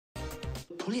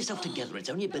Pull yourself together, it's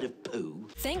only a bit of poo.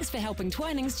 Thanks for helping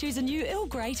Twinings choose a new Earl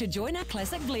Grey to join our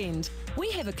classic blend.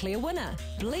 We have a clear winner.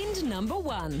 Blend number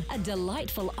 1, a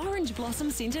delightful orange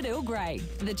blossom scented Earl Grey.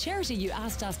 The charity you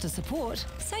asked us to support,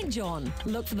 St. John.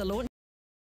 Look for the launch.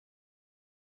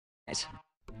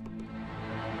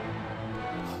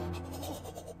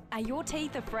 Are your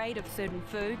teeth afraid of certain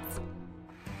foods?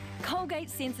 Colgate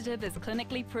Sensitive is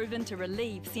clinically proven to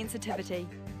relieve sensitivity.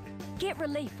 Get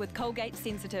relief with Colgate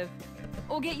Sensitive,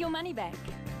 or get your money back.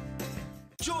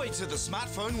 Joy to the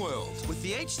smartphone world. With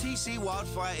the HTC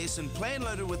Wildfire S and plan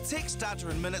loaded with text, data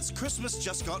and minutes, Christmas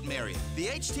just got merrier. The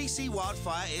HTC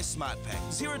Wildfire S Smart Pack.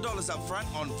 $0 up front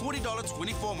on $40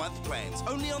 24-month plans.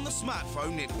 Only on the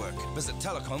smartphone network. Visit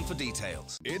Telecom for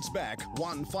details. It's back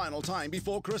one final time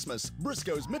before Christmas.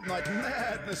 Briscoes Midnight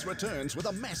Madness returns with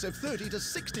a massive 30 to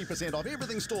 60% off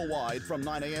everything store-wide from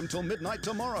 9 a.m. till midnight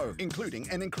tomorrow, including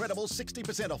an incredible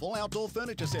 60% off all outdoor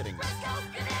furniture settings.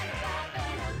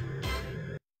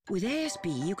 With ASB,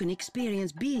 you can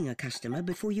experience being a customer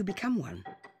before you become one.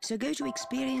 So go to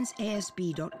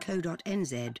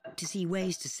experienceasb.co.nz to see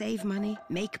ways to save money,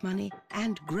 make money,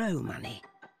 and grow money.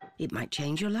 It might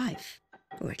change your life,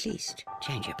 or at least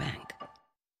change your bank.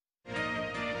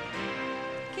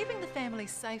 Keeping the family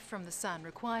safe from the sun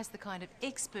requires the kind of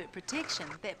expert protection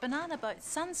that Banana Boat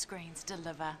sunscreens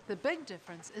deliver. The big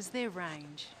difference is their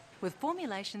range. With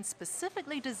formulations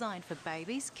specifically designed for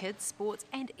babies, kids, sports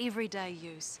and everyday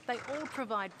use. They all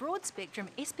provide broad-spectrum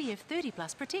SPF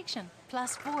 30+ protection,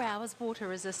 plus 4 hours water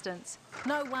resistance.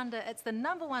 No wonder it's the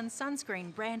 #1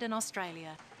 sunscreen brand in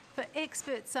Australia. For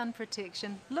expert sun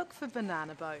protection, look for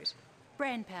Banana Boat.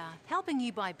 Brand power, helping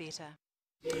you buy better.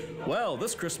 Well,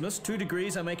 this Christmas, 2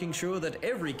 Degrees are making sure that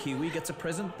every Kiwi gets a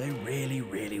present they really,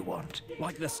 really want.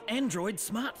 Like this Android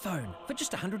smartphone for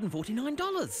just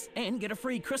 $149. And get a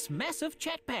free Chris Massive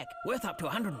chat pack worth up to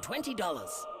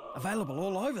 $120. Available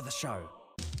all over the show.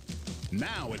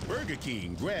 Now at Burger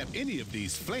King, grab any of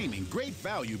these flaming great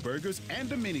value burgers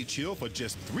and a mini chill for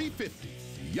just $3.50.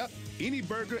 Yup, any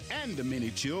burger and a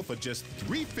mini chill for just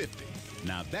 $3.50.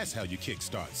 Now that's how you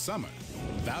kickstart summer.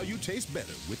 Value tastes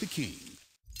better with the King.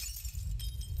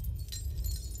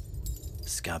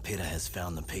 Scarpetta has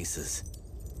found the pieces,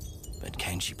 but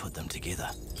can she put them together?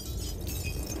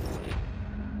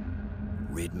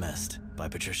 Red Mist by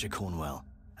Patricia Cornwell.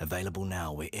 Available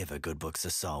now wherever good books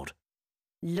are sold.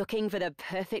 Looking for the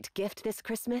perfect gift this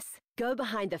Christmas? Go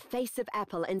behind the face of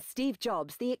Apple and Steve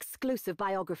Jobs, the exclusive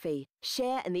biography.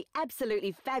 Share in the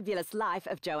absolutely fabulous life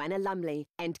of Joanna Lumley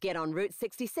and get on Route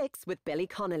 66 with Billy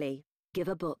Connolly. Give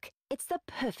a book. It's the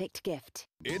perfect gift.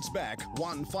 It's back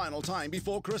one final time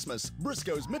before Christmas.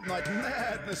 Briscoes Midnight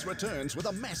Madness returns with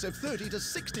a massive 30 to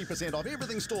 60% off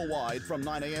everything store-wide from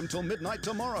 9 a.m. till midnight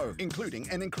tomorrow, including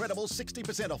an incredible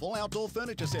 60% off all outdoor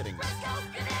furniture settings.